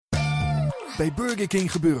bij Burger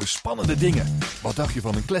King gebeuren spannende dingen. Wat dacht je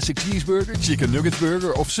van een classic cheeseburger, chicken nugget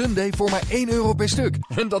burger of sundae voor maar €1 per stuk?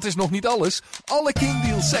 En dat is nog niet alles. Alle King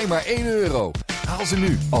deals zijn maar €1. Haal ze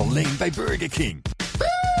nu, alleen bij Burger King.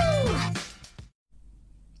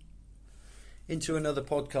 Into another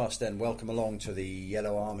podcast then. Welcome along to the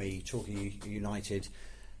Yellow Army, Torquay United,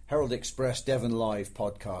 Herald Express, Devon Live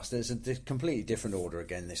podcast. There's a completely different order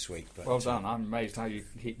again this week. But, well done. I'm amazed how you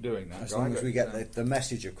keep doing that. As long as we get the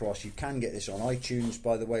message across. You can get this on iTunes,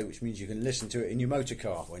 by the way, which means you can listen to it in your motor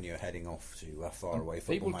car when you're heading off to faraway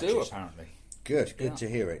football matches. People do, apparently. Good to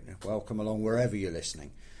hear it. Welcome along wherever you're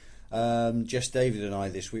listening. Just David and I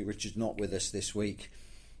this week. Richard's not with us this week.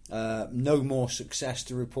 No more success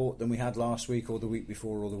to report than we had last week or the week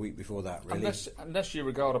before or the week before that, really. Unless you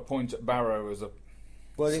regard a point at Barrow as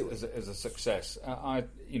a success.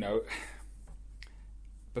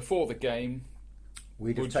 Before the game,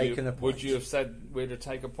 we'd have taken a point. Would you have said we'd have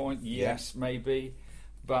taken a point? Yes, maybe.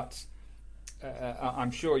 But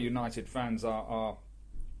I'm sure United fans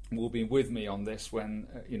will be with me on this when,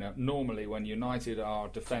 normally when United are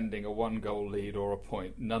defending a 1-goal lead or a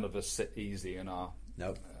point, none of us sit easy in our...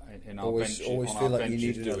 No. In our always feel like you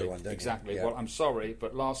need another one, don't exactly. you? Yeah. Well, I'm sorry,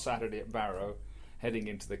 but last Saturday at Barrow, heading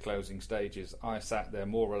into the closing stages, I sat there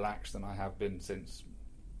more relaxed than I have been since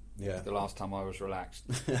the last time I was relaxed.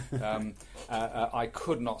 I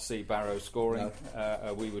could not see Barrow scoring.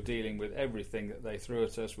 No. We were dealing with everything that they threw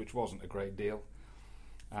at us, which wasn't a great deal.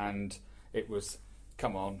 And it was,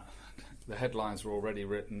 come on, the headlines were already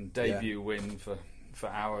written, debut win for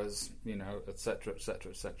hours, etc.,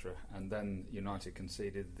 etc., etc. And then United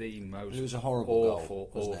conceded the most it was a horrible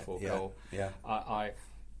awful goal. Yeah.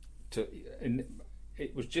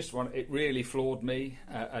 It was just one. It really floored me,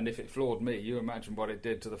 and if it floored me, you imagine what it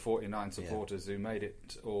did to the 49 supporters who made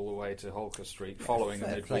it all the way to Holker Street, following a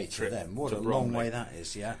midweek trip. Them. What to a Bromley. long way that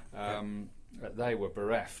is. They were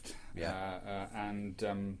bereft,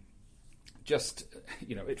 and just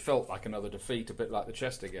it felt like another defeat, a bit like the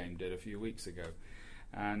Chester game did a few weeks ago.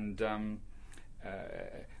 And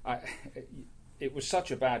it was such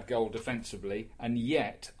a bad goal defensively, and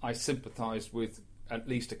yet I sympathised with at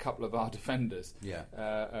least a couple of our defenders.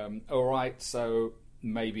 All right, so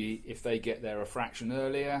maybe if they get there a fraction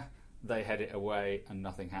earlier, they head it away and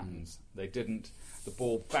nothing happens. They didn't. The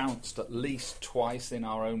ball bounced at least twice in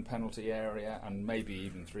our own penalty area, and maybe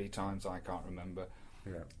even 3 times, I can't remember.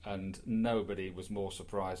 And nobody was more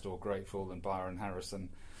surprised or grateful than Byron Harrison,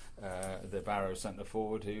 the Barrow centre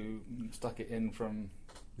forward, who stuck it in from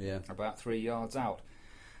about 3 yards out.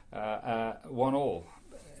 1-1.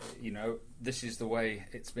 This is the way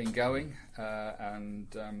it's been going, and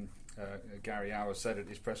Gary Hower said at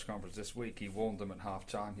his press conference this week, he warned them at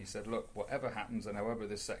half-time. He said, look, whatever happens and however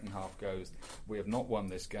this second half goes, we have not won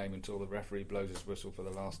this game until the referee blows his whistle for the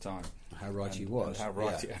last time. How right he was. And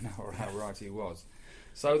how right he was.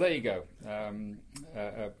 So there you go.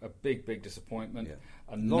 A big disappointment.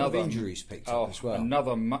 A lot of injuries picked up as well.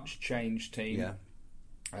 Another much changed team.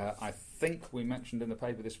 I think we mentioned in the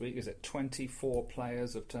paper this week is that 24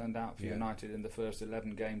 players have turned out for United in the first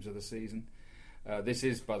 11 games of the season. This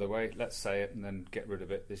is, by the way, let's say it and then get rid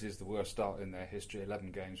of it. This is the worst start in their history.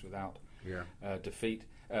 11 games without defeat,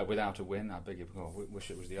 without a win. I beg your pardon. We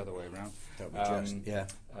wish it was the other way around.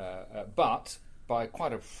 But by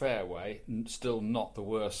quite a fair way, still not the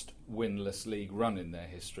worst winless league run in their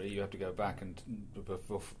history. You have to go back and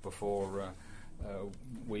before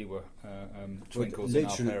we were twinkles in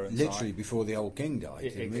our parents' eye. Literally before the old king died.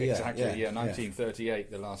 Exactly.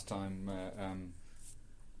 1938, the last time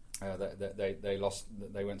they lost.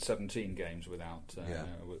 They went 17 games without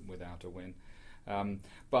a win.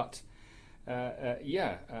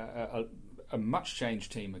 A much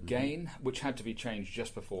changed team again, which had to be changed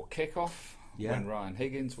just before kick-off. When Ryan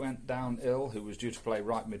Higgins went down ill, who was due to play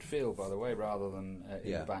right midfield, by the way, rather than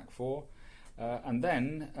in the back four. And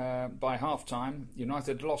then, by half-time,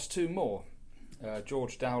 United lost 2 more.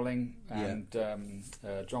 George Dowling and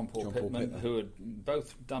John Paul Pittman, who had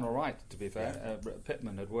both done all right, to be fair.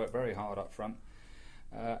 Pittman had worked very hard up front,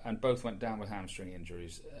 and both went down with hamstring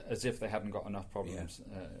injuries, as if they hadn't got enough problems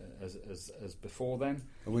as before then.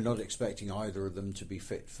 And we're not expecting either of them to be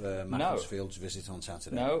fit for Macclesfield's visit on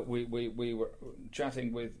Saturday. No, we were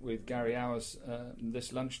chatting with Gary Hours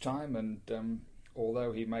this lunchtime, and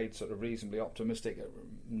although he made sort of reasonably optimistic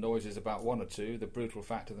noises about 1 or 2, the brutal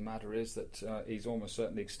fact of the matter is that he's almost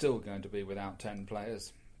certainly still going to be without 10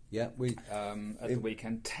 players. At the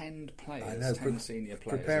weekend, 10 players, I know, 10 senior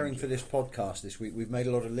players. Preparing for this podcast this week, we've made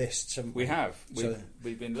a lot of lists, haven't we? We have.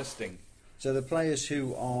 We've been listing. So the players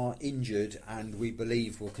who are injured and we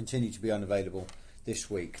believe will continue to be unavailable this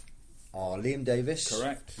week are Liam Davis,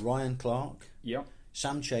 correct, Ryan Clark, Yep.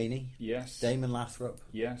 Sam Cheney. Yes. Damon Lathrop.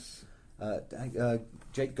 Yes.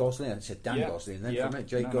 Jake Gosling. I said Dan Gosling then for a minute.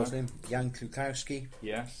 Jake Gosling. Jan Klukowski.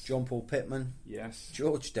 Yes. John Paul Pittman. Yes.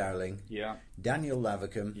 George Dowling. Yeah. Daniel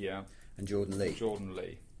Lavercombe. Yeah. And Jordan Lee. Jordan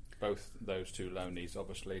Lee. Both those two loanees,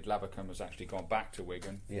 obviously. Lavercombe has actually gone back to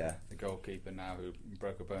Wigan. Yeah. The goalkeeper now who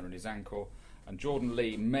broke a bone in his ankle. And Jordan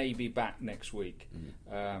Lee may be back next week.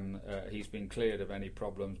 He's been cleared of any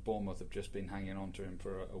problems. Bournemouth have just been hanging on to him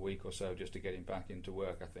for a week or so just to get him back into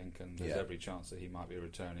work, I think. And there's every chance that he might be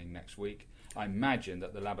returning next week. I imagine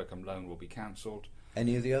that the Lavercombe loan will be cancelled.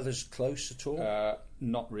 Any of the others close at all?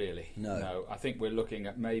 Not really. No. I think we're looking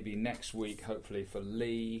at maybe next week, hopefully for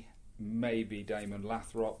Lee, maybe Damon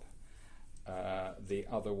Lathrop. The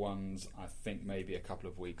other ones, I think maybe a couple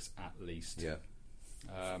of weeks at least. Yeah.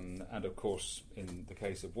 And of course, in the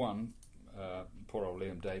case of one, poor old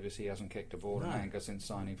Liam Davis, he hasn't kicked a ball in anger since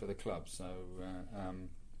signing for the club. So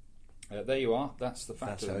there you are. That's the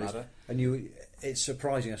fact of the matter. And it's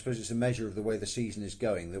surprising. I suppose it's a measure of the way the season is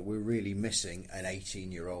going that we're really missing an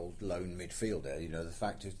 18-year-old lone midfielder. You know, the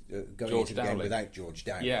fact of going into the game without George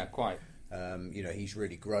Dowling. Yeah, quite. He's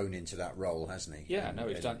really grown into that role, hasn't he? Yeah,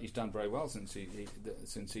 he's done very well since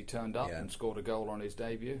he turned up and scored a goal on his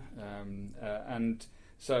debut. And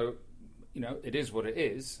so, it is what it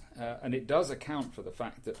is, and it does account for the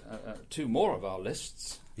fact that two more of our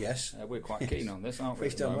lists. Yes, we're quite keen on this, aren't we?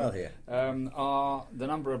 We've done well here. Are the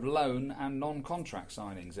number of loan and non-contract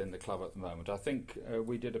signings in the club at the moment? I think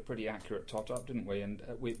we did a pretty accurate tot-up, didn't we? And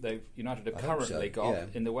United have currently got,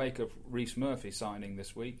 in the wake of Rhys Murphy signing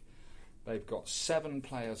this week, they've got 7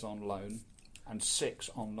 players on loan and 6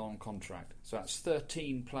 on non-contract. So that's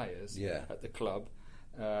 13 players at the club.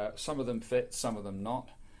 Some of them fit, some of them not.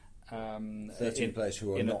 13 players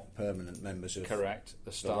who are not permanent members of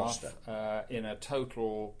the staff. In a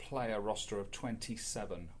total player roster of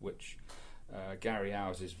 27, which Gary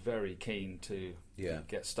Owers is very keen to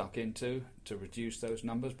get stuck into, to reduce those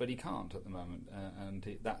numbers, but he can't at the moment.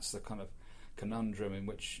 That's the kind of conundrum in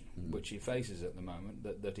which he faces at the moment,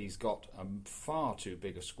 that he's got a far too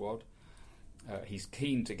big a squad. He's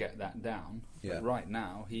keen to get that down, but right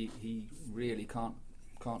now he really can't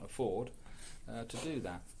afford to do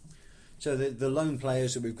that. So the loan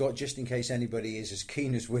players that we've got, just in case anybody is as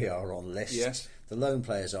keen as we are on lists, the loan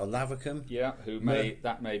players are Lavercombe, who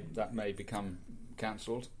may become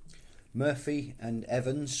cancelled. Murphy and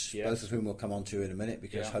Evans, both of whom we'll come on to in a minute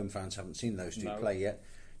because home fans haven't seen those two play yet.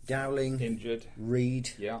 Dowling, injured. Reed,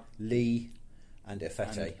 Lee, and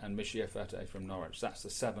Efete. And Michi Efete from Norwich. That's the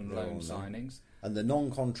 7 loan signings. And the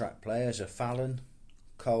non-contract players are Fallon,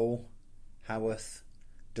 Cole, Howarth,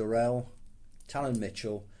 Durrell, Talon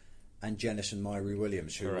Mitchell, and Jennison Myrie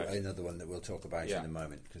Williams, who are another one that we'll talk about in a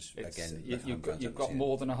moment. Because again, you've got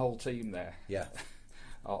more than a whole team there. Yeah,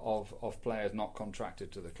 of players not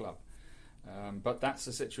contracted to the club. But that's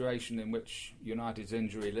the situation in which United's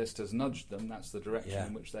injury list has nudged them. That's the direction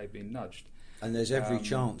in which they've been nudged. And there's every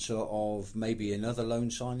chance of maybe another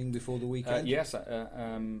loan signing before the weekend? Yes,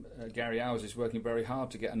 Gary Owers is working very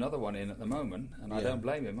hard to get another one in at the moment, and I don't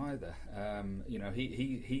blame him either.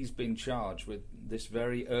 He's been charged with this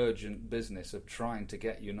very urgent business of trying to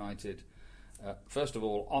get United, first of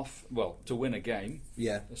all, to win a game.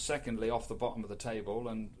 Yeah. Secondly, off the bottom of the table,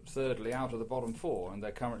 and thirdly, out of the bottom 4. And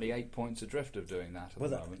they're currently 8 points adrift of doing that at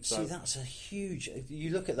the moment. See, that's a huge.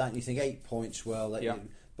 You look at that and you think 8 points.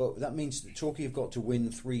 But that means that Torquay have got to win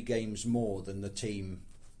 3 games more than the team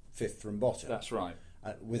 5th from bottom. That's right.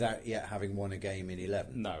 Without yet having won a game in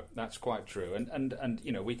 11. No, that's quite true. And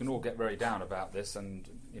we can all get very down about this, and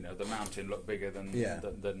the mountain looked bigger than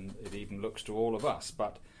it even looks to all of us.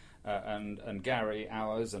 But and Gary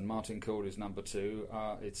Owers and Martin Cooley's number 2.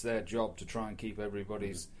 It's their job to try and keep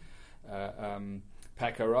everybody's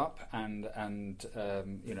pecker up and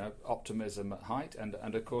optimism at height,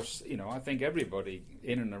 and of course I think everybody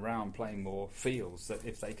in and around Plainmoor feels that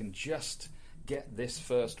if they can just get this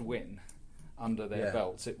first win under their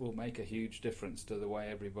belts, it will make a huge difference to the way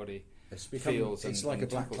everybody feels. It's like a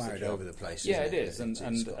black cloud over the place. Yeah, it is,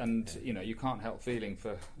 and you can't help feeling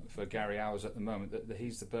for Gary Owers at the moment that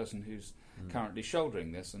he's the person who's currently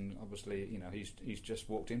shouldering this, and obviously he's just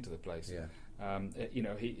walked into the place.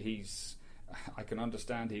 He's. I can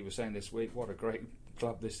understand. He was saying this week what a great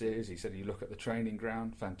club this is. He said you look at the training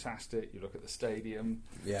ground, fantastic. You look at the stadium,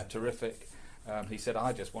 terrific. He said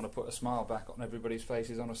I just want to put a smile back on everybody's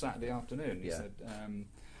faces on a Saturday afternoon. He said,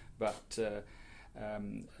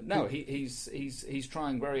 no, he's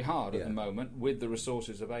trying very hard at the moment with the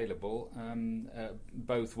resources available,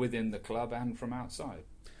 both within the club and from outside.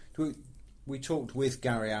 We We talked with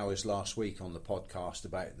Gary Hours last week on the podcast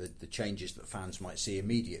about the changes that fans might see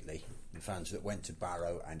immediately, the fans that went to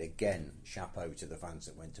Barrow, and again, chapeau to the fans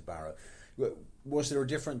that went to Barrow. Was there a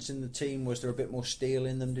difference in the team? Was there a bit more steel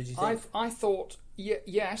in them, did you think? I thought,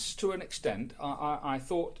 yes, to an extent. I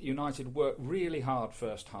thought United worked really hard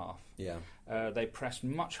first half. Yeah. They pressed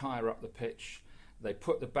much higher up the pitch. They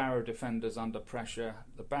put the Barrow defenders under pressure.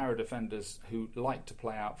 The Barrow defenders, who like to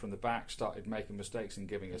play out from the back, started making mistakes in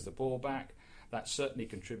giving us the ball back. That certainly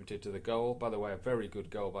contributed to the goal. By the way, a very good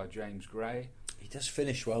goal by James Gray. He does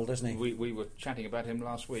finish well, doesn't he? We were chatting about him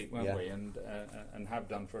last week, weren't we? And have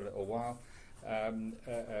done for a little while. A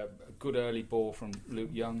good early ball from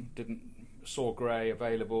Luke Young. Saw Gray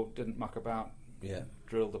available, didn't muck about. Yeah.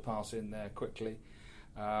 Drilled the pass in there quickly.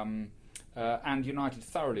 And United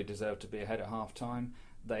thoroughly deserved to be ahead at half-time.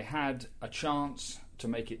 They had a chance to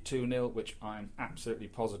make it 2-0, which I'm absolutely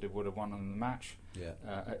positive would have won them the match,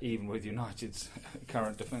 even with United's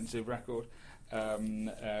current defensive record.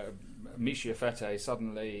 Misha Fete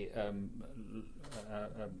suddenly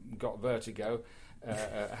got vertigo,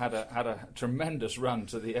 had a tremendous run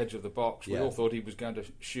to the edge of the box. We all thought he was going to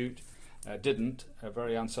shoot. Didn't.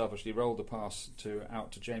 Very unselfishly rolled the pass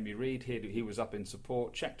out to Jamie Reid. He was up in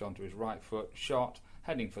support, checked onto his right foot, shot,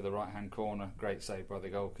 heading for the right-hand corner. Great save by the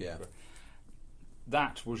goalkeeper. Yeah.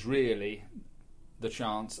 That was really the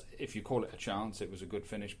chance. If you call it a chance, it was a good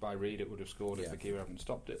finish by Reid. It would have scored if the keeper hadn't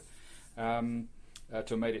stopped it. To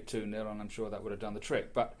have made it 2-0, and I'm sure that would have done the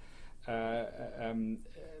trick. But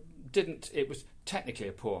didn't. It was technically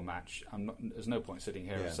a poor match. There's no point sitting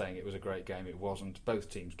here and saying it was a great game. It wasn't.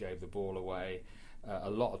 Both teams gave the ball away.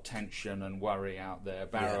 A lot of tension and worry out there.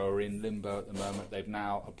 Barrow are in limbo at the moment. They've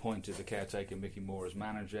now appointed the caretaker Mickey Moore as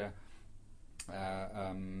manager.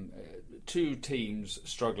 Two teams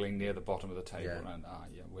struggling near the bottom of the table, and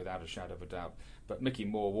without a shadow of a doubt. But Mickey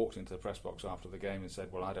Moore walked into the press box after the game and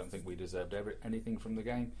said, "Well, I don't think we deserved anything from the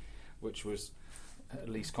game," which was at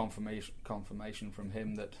least confirmation from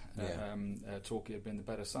him that Torquay had been the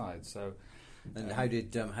better side. So, and how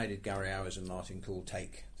did Gary Hours and Martin Cool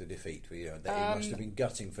take the defeat? It must have been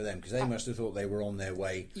gutting for them, because they must have thought they were on their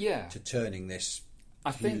way to turning this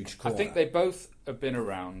huge corner. I think they both have been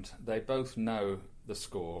around. They both know the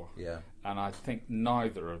score. Yeah. And I think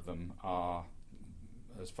neither of them are,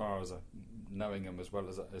 as far as knowing them as well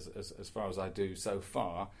as far as I do so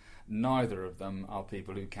far, neither of them are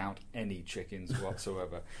people who count any chickens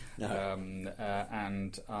whatsoever.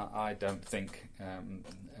 And I don't think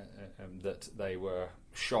that they were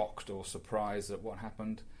shocked or surprised at what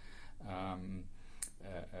happened.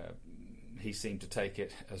 He seemed to take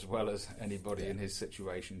it as well as anybody in his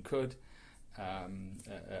situation could.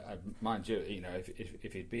 Mind you,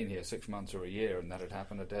 if he'd been here 6 months or a year and that had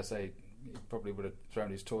happened, I dare say he probably would have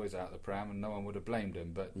thrown his toys out of the pram and no one would have blamed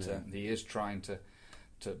him. But he is trying to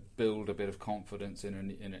build a bit of confidence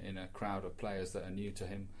in a crowd of players that are new to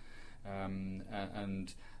him,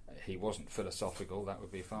 and he wasn't philosophical. That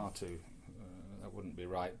would be far too. That wouldn't be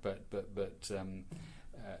right. But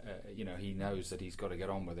he knows that he's got to get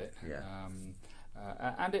on with it.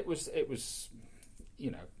 And it was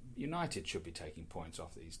United should be taking points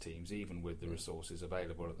off these teams, even with the resources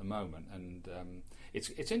available at the moment. And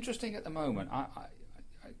it's interesting at the moment.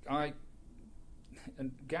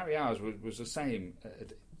 And Gary Hours was the same.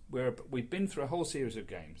 We've been through a whole series of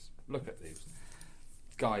games. Look at these: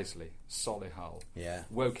 Guiseley, Solihull,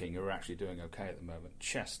 Woking, who are actually doing okay at the moment,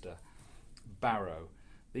 Chester, Barrow.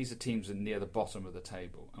 These are teams that are near the bottom of the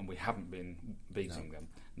table, and we haven't been beating them.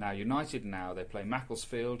 Now, United they play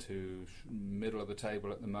Macclesfield, who's middle of the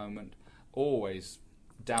table at the moment. Always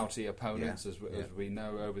doughty opponents, as we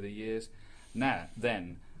know over the years. Now,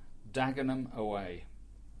 then, Dagenham away.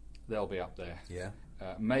 They'll be up there.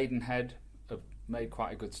 Maidenhead have made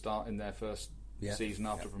quite a good start in their first season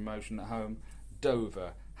after promotion at home.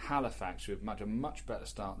 Dover, Halifax, who have made a much better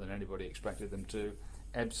start than anybody expected them to.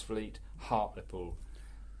 Ebbsfleet, Hartlepool.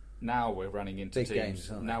 Now we're running into teams.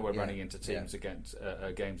 Running into teams against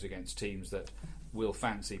games against teams that will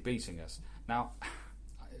fancy beating us. Now,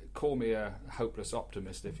 call me a hopeless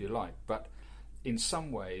optimist if you like, but in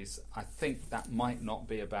some ways, I think that might not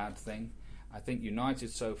be a bad thing. I think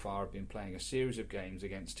United so far have been playing a series of games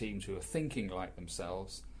against teams who are thinking like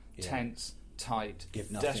themselves, tense, tight,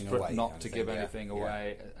 desperate not to give anything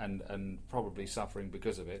away, and probably suffering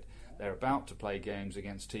because of it. They're about to play games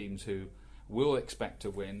against teams who will expect to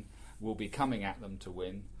win, will be coming at them to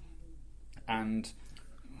win, and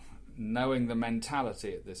knowing the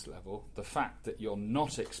mentality at this level, the fact that you're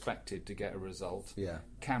not expected to get a result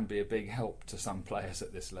can be a big help to some players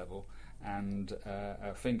at this level. And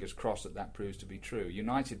fingers crossed that proves to be true.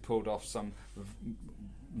 United pulled off some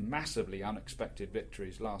massively unexpected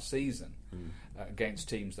victories last season against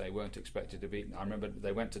teams they weren't expected to beat. I remember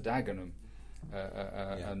they went to Dagenham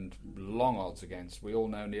and long odds against. We all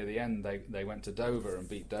know near the end they went to Dover and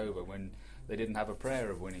beat Dover when they didn't have a prayer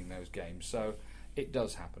of winning those games. So it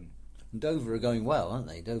does happen. Dover are going well, aren't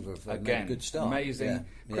they? Dover have made a good start. Amazing.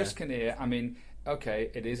 Chris Kinnear, I mean, okay,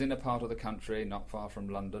 it is in a part of the country not far from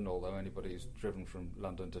London, although anybody who's driven from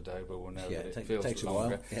London to Dover will know that it feels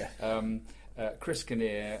longer. Chris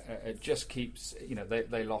Kinnear just keeps,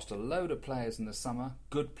 they lost a load of players in the summer,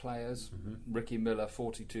 good players. Ricky Miller,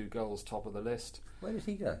 42 goals, top of the list. Where did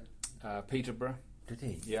he go? Peterborough. Did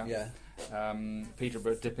he? Yeah.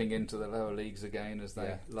 Peterborough dipping into the lower leagues again, as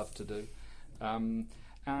they love to do.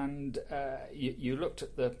 And you looked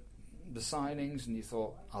at the signings and you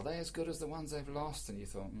thought, are they as good as the ones they've lost? And you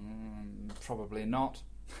thought, probably not.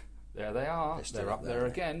 There they are. They're up there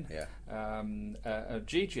again.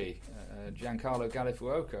 Gigi, Giancarlo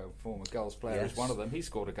Gallifuoco, former goals player, is one of them. He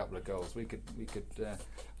scored a couple of goals. We could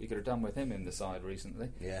have done with him in the side recently.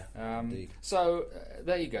 So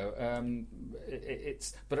there you go.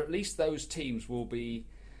 But at least those teams will be,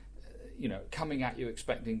 coming at you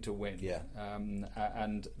expecting to win.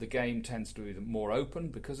 And the game tends to be more open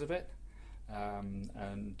because of it.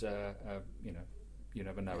 You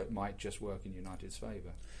never know. It might just work in United's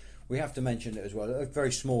favour. We have to mention it as well. A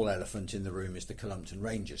very small elephant in the room is the Columpton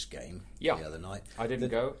Rangers game the other night. I didn't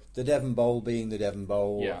go. The Devon Bowl being the Devon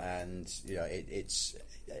Bowl, and it's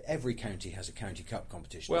every county has a county cup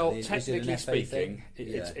competition. Well, technically speaking,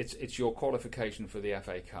 it's your qualification for the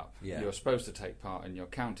FA Cup. You're supposed to take part in your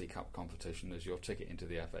county cup competition as your ticket into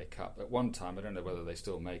the FA Cup. At one time, I don't know whether they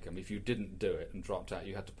still make them. If you didn't do it and dropped out,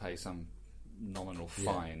 you had to pay some nominal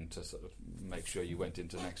fine to sort of make sure you went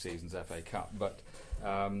into next season's FA Cup. But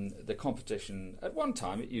the competition at one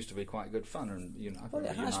time, it used to be quite good fun, and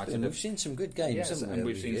it has been. We've seen some good games, haven't we? And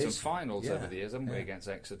we've seen some finals over the years, haven't we, against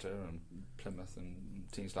Exeter and Plymouth and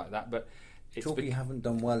teams like that. But Torquay haven't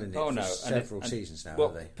done well in it for several seasons now,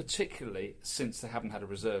 have they? Particularly since they haven't had a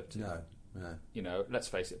reserve team. No. Let's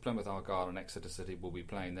face it, Plymouth Argyle and Exeter City will be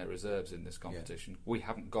playing their reserves in this competition. We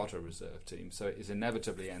haven't got a reserve team, so it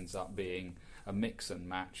inevitably ends up being a mix and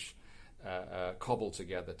match, cobbled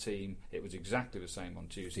together team. It was exactly the same on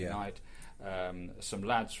Tuesday night. Some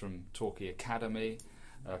lads from Torquay Academy,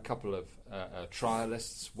 a couple of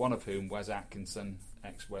trialists, one of whom, Wes Atkinson,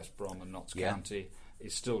 ex-West Brom and Notts County,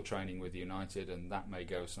 is still training with United, and that may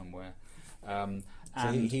go somewhere. So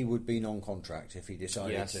he would be non-contract if he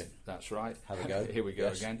decided to. That's right. Have a go. Here we go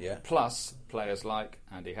again. Plus players like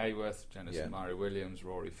Andy Hayworth, Jennison Murray Williams,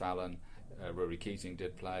 Rory Fallon, Rory Keating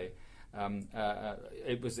did play.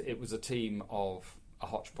 It was a team of a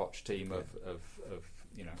hodgepodge team of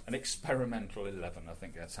an experimental 11. I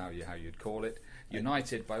think that's how you'd call it.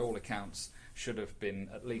 United, by all accounts, should have been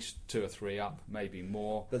at least 2 or 3 up, maybe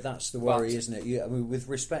more. But that's the worry, isn't it? With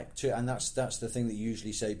respect to, and that's the thing that you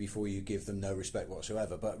usually say before you give them no respect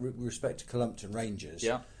whatsoever. But with respect to Columpton Rangers,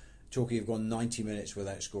 Torquay have gone 90 minutes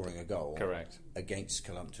without scoring a goal. Correct. Against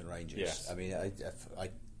Columpton Rangers. Yes. I mean, I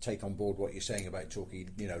take on board what you're saying about Torquay,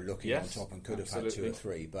 looking on top and could have had 2 or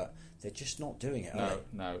 3, but they're just not doing it. No.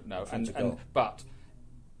 But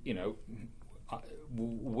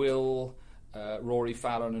will Rory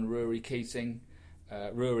Fallon and Rory Keating?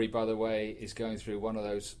 Rory, by the way, is going through one of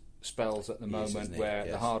those spells at the moment where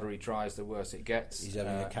the harder he tries, the worse it gets. He's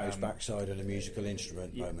having a cow's backside on a musical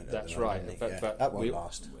instrument moment. That's right. But that won't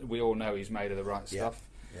last. We all know he's made of the right stuff.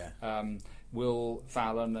 Will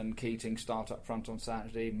Fallon and Keating start up front on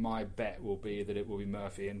Saturday? My bet will be that it will be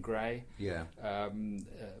Murphy and Gray.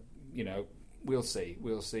 We'll see.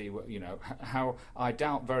 How I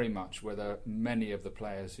doubt very much whether many of the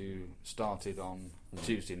players who started on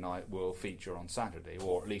Tuesday night will feature on Saturday,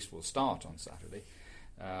 or at least will start on Saturday.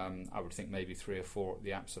 I would think maybe 3 or 4 at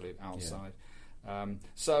the absolute outside.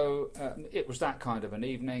 It was that kind of an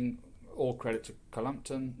evening. All credit to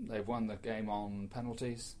Columpton. They've won the game on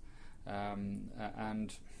penalties,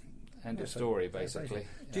 and end of story, basically.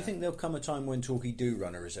 Do you think there'll come a time when Torquay do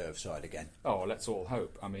run a reserve side again? Oh, let's all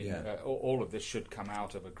hope. I mean, all of this should come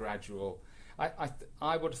out of a gradual.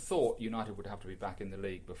 I would have thought United would have to be back in the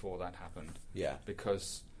league before that happened.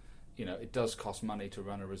 Because it does cost money to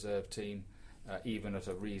run a reserve team, even at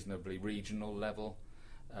a reasonably regional level,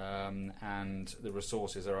 and the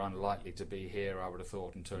resources are unlikely to be here, I would have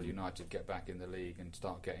thought, until United get back in the league and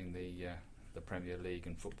start getting the Premier League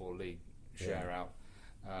and Football League share out.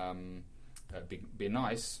 Be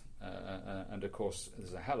nice, and of course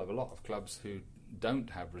there's a hell of a lot of clubs who don't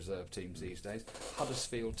have reserve teams these days.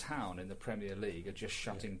 Huddersfield Town in the Premier League are just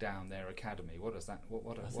shutting down their academy. What is that?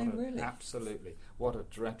 Really? Absolutely. What a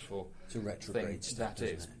dreadful it's a retrograde step, that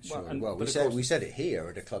is. Well, we said it here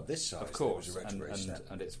at a club this size. Of course, it was a retrograde step.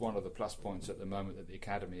 And it's one of the plus points at the moment that the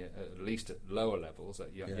academy, at least at lower levels,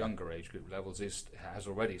 at younger age group levels, has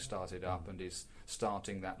already started up and is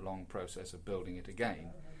starting that long process of building it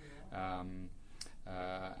again.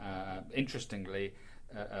 Interestingly,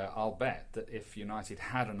 I'll bet that if United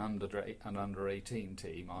had an under 18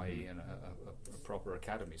 team, i.e. a proper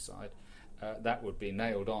academy side, that would be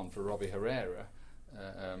nailed on for Robbie Herrera,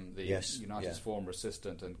 United's former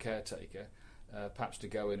assistant and caretaker, perhaps to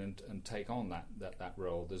go in and take on that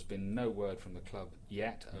role. There's been no word from the club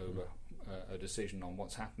yet over a decision on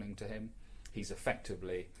what's happening to him. He's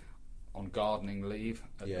effectively on gardening leave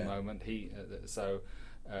at the moment.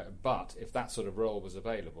 But if that sort of role was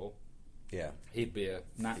available, he'd be a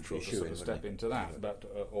natural to sort of step into that,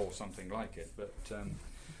 or something like it. But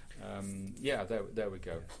there we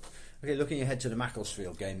go. Okay, looking ahead to the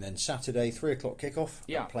Macclesfield game then, Saturday 3:00 kickoff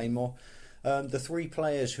at Plainmoor. The three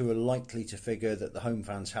players who are likely to figure that the home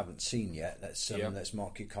fans haven't seen yet. Let's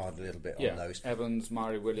mark your card a little bit on those. Evans,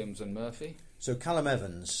 Murray Williams, and Murphy. So Callum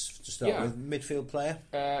Evans to start with, midfield player.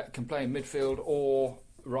 Can play in midfield or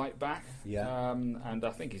right back, and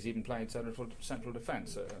I think he's even playing central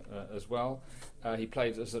defence as well. He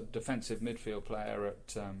played as a defensive midfield player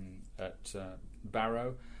at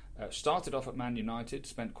Barrow. Started off at Man United,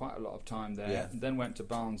 spent quite a lot of time there, then went to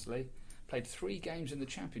Barnsley. Played 3 games in the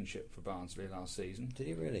Championship for Barnsley last season. Did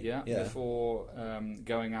he really? Yeah. Before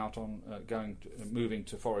moving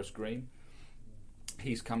to Forest Green.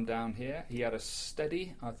 He's come down here. He had a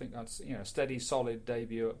steady, solid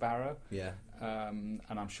debut at Barrow. And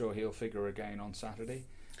I'm sure he'll figure again on Saturday.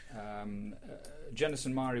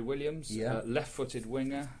 Jennison Murray Williams, left-footed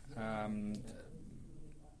winger,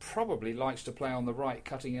 probably likes to play on the right,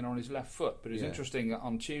 cutting in on his left foot. But it's interesting that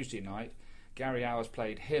on Tuesday night, Gary Hours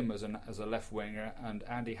played him as a left winger and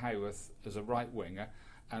Andy Hayworth as a right winger.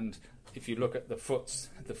 And if you look at the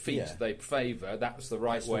feet they favour, that's the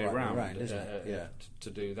right way around to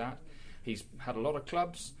do that. He's had a lot of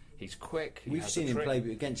clubs. He's quick. We've seen him play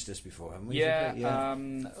against us before, haven't we? Yeah.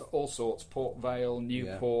 All sorts. Port Vale,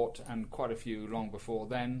 Newport, and quite a few long before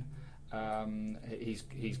then.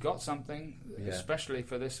 He's got something, especially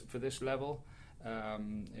for this level.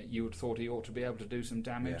 You would have thought he ought to be able to do some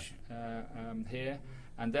damage here.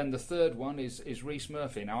 And then the third one is Rhys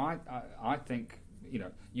Murphy. Now I think,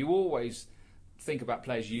 you always think about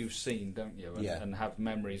players you've seen, don't you, and have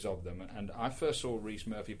memories of them. And I first saw Rhys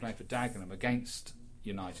Murphy playing for Dagenham against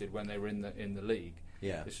United when they were in the league.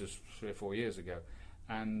 This was 3 or 4 years ago.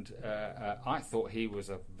 And I thought he was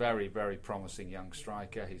a very, very promising young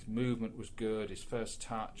striker. His movement was good, his first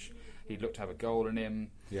touch, he looked to have a goal in him.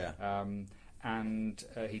 And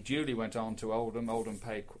he duly went on to Oldham. Oldham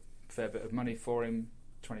paid a fair bit of money for him,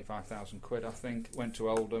 25,000 quid I think. Went to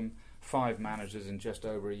Oldham, 5 managers in just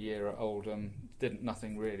over a year at Oldham.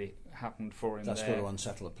 Nothing really happened for him. That's there. got to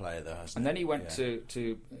unsettle a player though, hasn't it? And then he went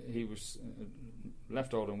he was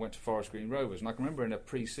left Oldham, went to Forest Green Rovers. And I can remember in a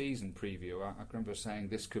pre-season preview, I can remember saying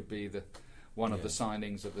this could be one of the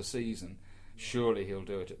signings of the season. Surely he'll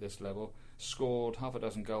do it at this level. Scored half a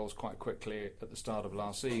dozen goals quite quickly at the start of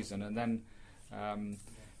last season, and then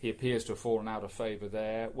he appears to have fallen out of favour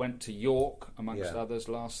there. Went to York, amongst others,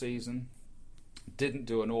 last season. Didn't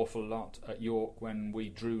do an awful lot at York when we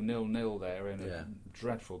drew 0-0 there in a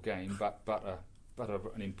dreadful game, but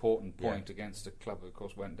an important point against a club that, of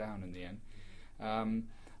course, went down in the end.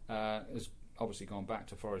 Has obviously gone back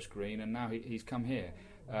to Forest Green, and now he's come here.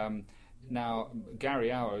 Now,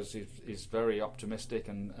 Gary Hours is very optimistic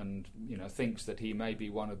and thinks that he may be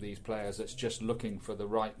one of these players that's just looking for the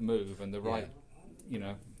right move and the right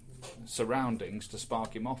surroundings to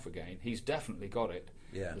spark him off again. He's definitely got it.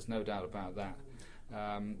 There's no doubt about that.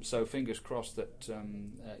 So fingers crossed that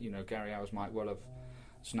Gary Hours might well have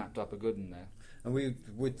snapped up a good one there. And we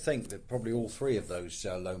would think that probably all 3 of those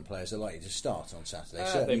lone players are likely to start on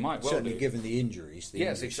Saturday. They might well certainly do. Given the injuries.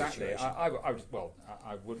 Yes, exactly. I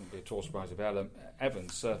wouldn't be at all surprised if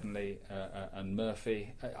Evans certainly and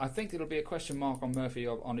Murphy. I think it'll be a question mark on Murphy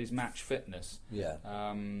on his match fitness.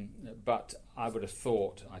 But I would have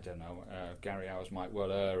thought, Gary Hours might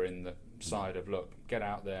well err in the side of, look, get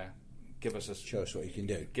out there. Show us what you can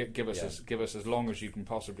do. Give us as long as you can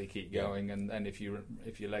possibly keep going, and then if your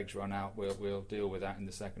legs run out, we'll deal with that in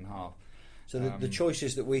the second half. So the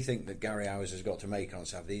choices that we think that Gary Hours has got to make on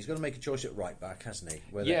Saturday, he's got to make a choice at right back, hasn't he?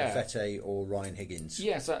 Whether Fete or Ryan Higgins.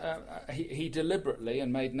 Yes, he deliberately,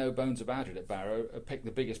 and made no bones about it at Barrow, picked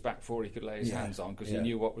the biggest back four he could lay his hands on, because he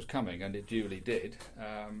knew what was coming, and it duly did.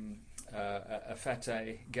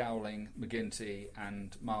 Fete, Gowling, McGinty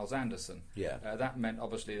and Miles Anderson. That meant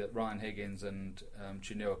obviously that Ryan Higgins and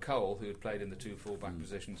Chinua Cole, who had played in the two full-back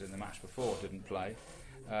positions in the match before, didn't play.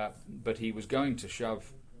 But he was going to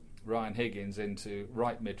shove Ryan Higgins into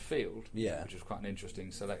right midfield, which was quite an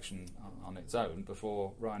interesting selection on its own,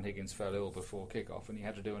 before Ryan Higgins fell ill before kick-off, and he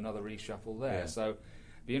had to do another reshuffle there. So it'd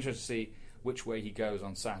be interesting to see which way he goes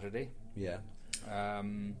on Saturday.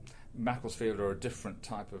 Macclesfield are a different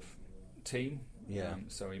type of team,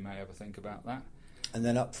 so he may have a think about that. And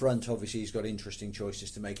then up front, obviously, he's got interesting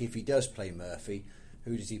choices to make. If he does play Murphy,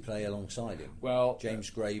 who does he play alongside him? Well, James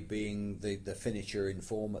Gray being the finisher in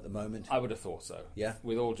form at the moment. I would have thought so. Yeah.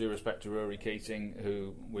 With all due respect to Rory Keating,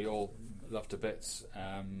 who we all love to bits,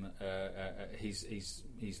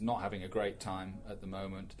 he's not having a great time at the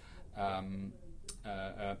moment.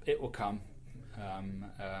 It will come.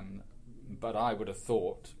 But I would have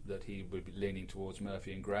thought that he would be leaning towards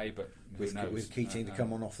Murphy and Gray, but who knows? With Keating to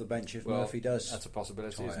come on off the bench if Murphy does. That's a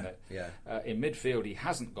possibility, isn't it? Yeah. In midfield, he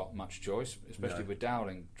hasn't got much choice, especially with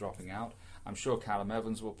Dowling dropping out. I'm sure Callum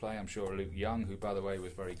Evans will play. I'm sure Luke Young, who, by the way,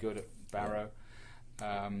 was very good at Barrow.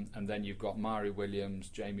 And then you've got Mari Williams,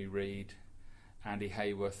 Jamie Reid, Andy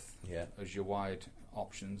Hayworth as your wide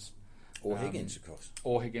options. Or Higgins, of course.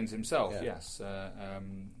 Or Higgins himself, yes.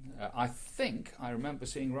 I think I remember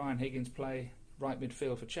seeing Ryan Higgins play right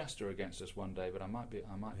midfield for Chester against us one day, but I might be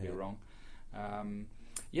wrong.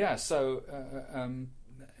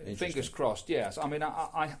 Fingers crossed. Yes, I mean,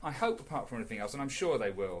 I hope, apart from anything else, and I'm sure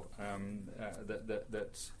they will,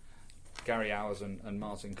 that Gary Hours and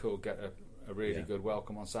Martin Cool get a really good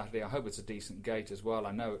welcome on Saturday. I hope it's a decent gate as well.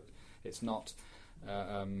 I know it's not.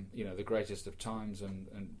 The greatest of times,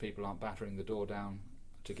 and people aren't battering the door down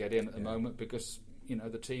to get in at the moment, because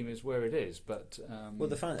the team is where it is. But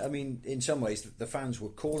in some ways, the fans were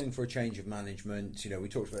calling for a change of management. We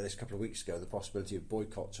talked about this a couple of weeks ago, the possibility of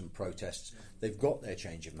boycotts and protests. They've got their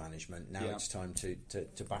change of management. Now it's time to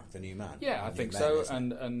back the new man. Yeah, I think so.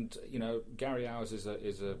 And Gary Hours is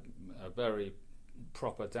a very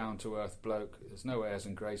proper, down to earth bloke. There's no airs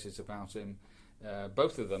and graces about him.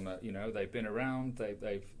 Both of them, they've been around.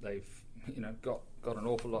 They've got an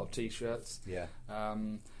awful lot of T-shirts.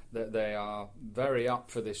 They are very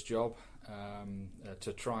up for this job,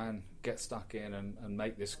 to try and get stuck in and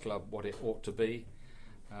make this club what it ought to be.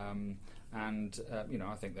 I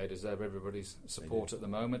think they deserve everybody's support at the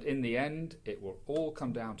moment. In the end, it will all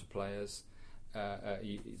come down to players.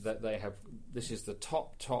 That they have. This is the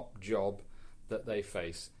top job that they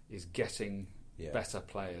face, is getting better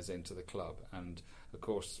players into the club. And of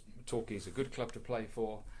course, Torquay's a good club to play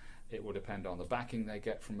for. It will depend on the backing they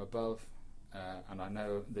get from above, and I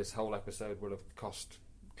know this whole episode will have cost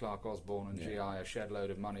Clark Osborne and GI a shed load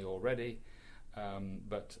of money already,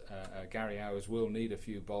 but Gary Hours will need a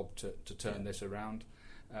few bob to turn this around.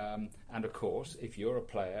 And of course, if you're a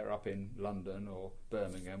player up in London or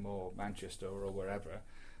Birmingham or Manchester or wherever,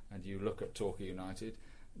 and you look at Torquay United,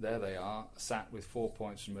 there they are, sat with 4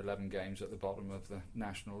 points from 11 games at the bottom of the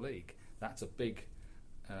National League. That's a big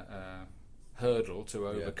hurdle to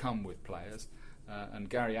overcome with players. And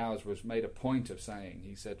Gary Hours was made a point of saying,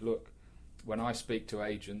 he said, look, when I speak to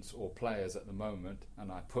agents or players at the moment, and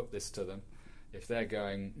I put this to them, if they're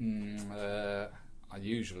going, I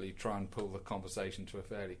usually try and pull the conversation to a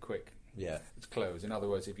fairly quick close. In other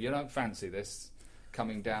words, if you don't fancy this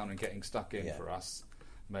coming down and getting stuck in for us,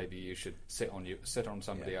 maybe you should sit on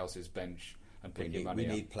somebody else's bench and pick your money up.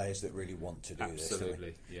 We need players that really want to do this.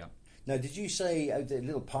 Absolutely, yeah. Now, did you say a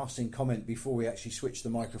little passing comment before we actually switch the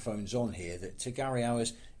microphones on here that Gary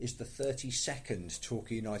Hours is the 32nd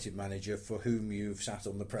Torquay United manager for whom you've sat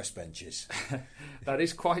on the press benches? That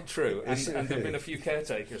is quite true, and there have been a few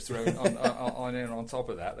caretakers thrown on top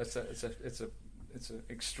of that. It's an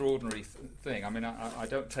extraordinary thing. I mean, I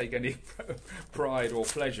don't take any pride or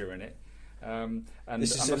pleasure in it.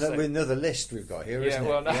 This is another list we've got here, isn't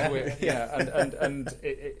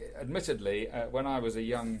it? Admittedly, when I was a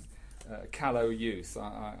young callow youth,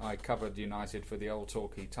 I covered United for the Old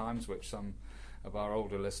Torquay Times, which some of our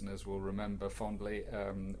older listeners will remember fondly,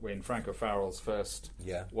 when Frank O'Farrell's first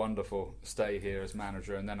wonderful stay here as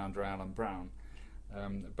manager, and then under Alan Brown.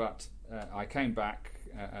 But I came back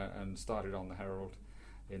and started on the Herald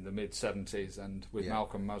in the mid-70s, and with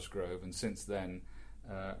Malcolm Musgrove, and since then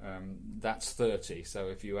that's 30. So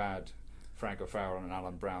if you add Frank O'Farrell and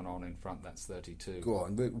Alan Brown on in front, that's 32. Go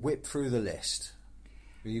on, whip through the list.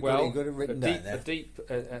 You've got it written down there.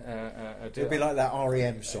 It'll be like that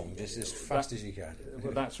REM song, just as fast as you can.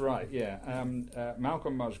 Well, that's right, yeah.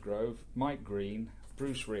 Malcolm Musgrove, Mike Green,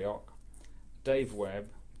 Bruce Rioch, Dave Webb,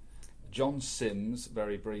 John Sims,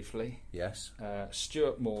 very briefly. Yes.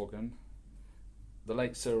 Stuart Morgan, the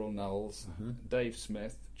late Cyril Knowles, Dave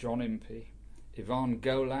Smith, John Impey, Ivan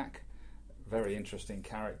Golak, very interesting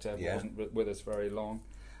character, wasn't with us very long.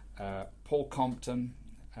 Paul Compton,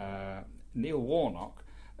 Neil Warnock,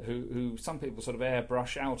 who some people sort of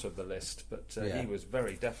airbrush out of the list, but he was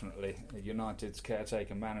very definitely United's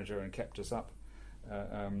caretaker manager and kept us up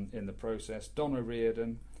in the process. Don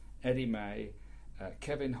O'Riordan, Eddie May,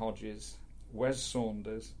 Kevin Hodges, Wes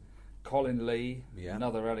Saunders, Colin Lee,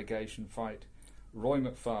 another relegation fight, Roy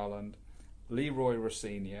McFarland, Leroy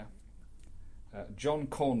Rossignol, John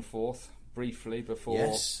Cornforth, briefly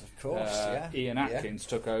before Ian Atkins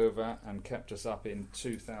took over and kept us up in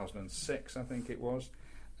 2006, I think it was.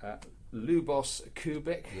 Lubos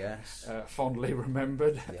Kubik, fondly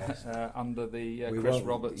remembered, under the Chris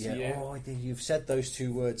Roberts year. Oh, you've said those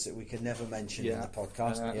two words that we can never mention in the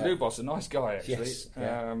podcast. Lubos, a nice guy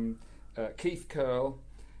actually. Keith Curl,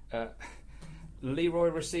 Leroy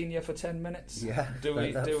Rossignol for 10 minutes. Yeah,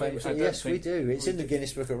 yes, we do. It's in the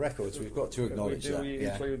Guinness Book of Records. We've got to acknowledge that. We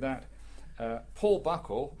include that. Paul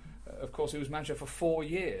Buckle, of course, who was manager for 4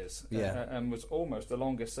 years and was almost the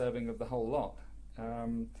longest serving of the whole lot.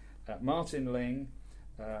 Martin Ling,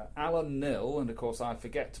 Alan Nill, and of course I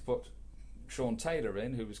forget to put Sean Taylor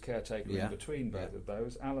in, who was caretaker in between both of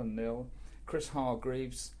those. Alan Nill, Chris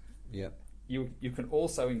Hargreaves. You can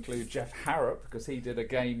also include Jeff Harrop, because he did a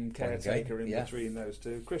game caretaker in between those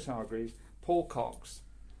two. Chris Hargreaves, Paul Cox,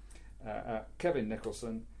 Kevin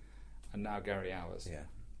Nicholson, and now Gary Hours.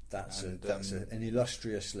 That's an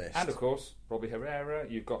illustrious list. And of course, Robbie Herrera.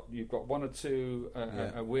 You've got one or two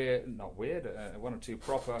one or two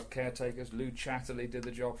proper caretakers. Lou Chatterley did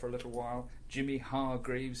the job for a little while. Jimmy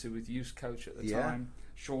Hargreaves, who was youth coach at the time.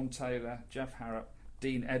 Sean Taylor, Jeff Harrop,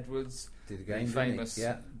 Dean Edwards, did a game, famous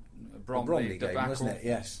Bromley debacle, game, wasn't it?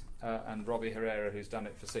 Yes. And Robbie Herrera, who's done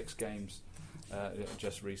it for 6 games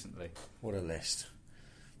just recently. What a list.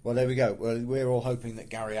 Well, there we go. Well, we're all hoping that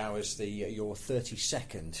Gary Hours, your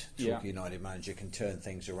 32nd Torquay United manager, can turn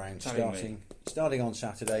things around. Starting on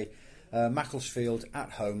Saturday, Macclesfield at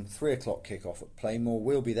home, 3:00 kick-off at Plainmoor.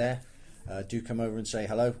 We'll be there. Do come over and say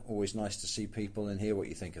hello. Always nice to see people and hear what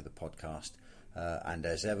you think of the podcast. And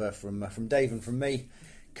as ever, from Dave and from me,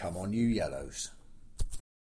 come on, you Yellows.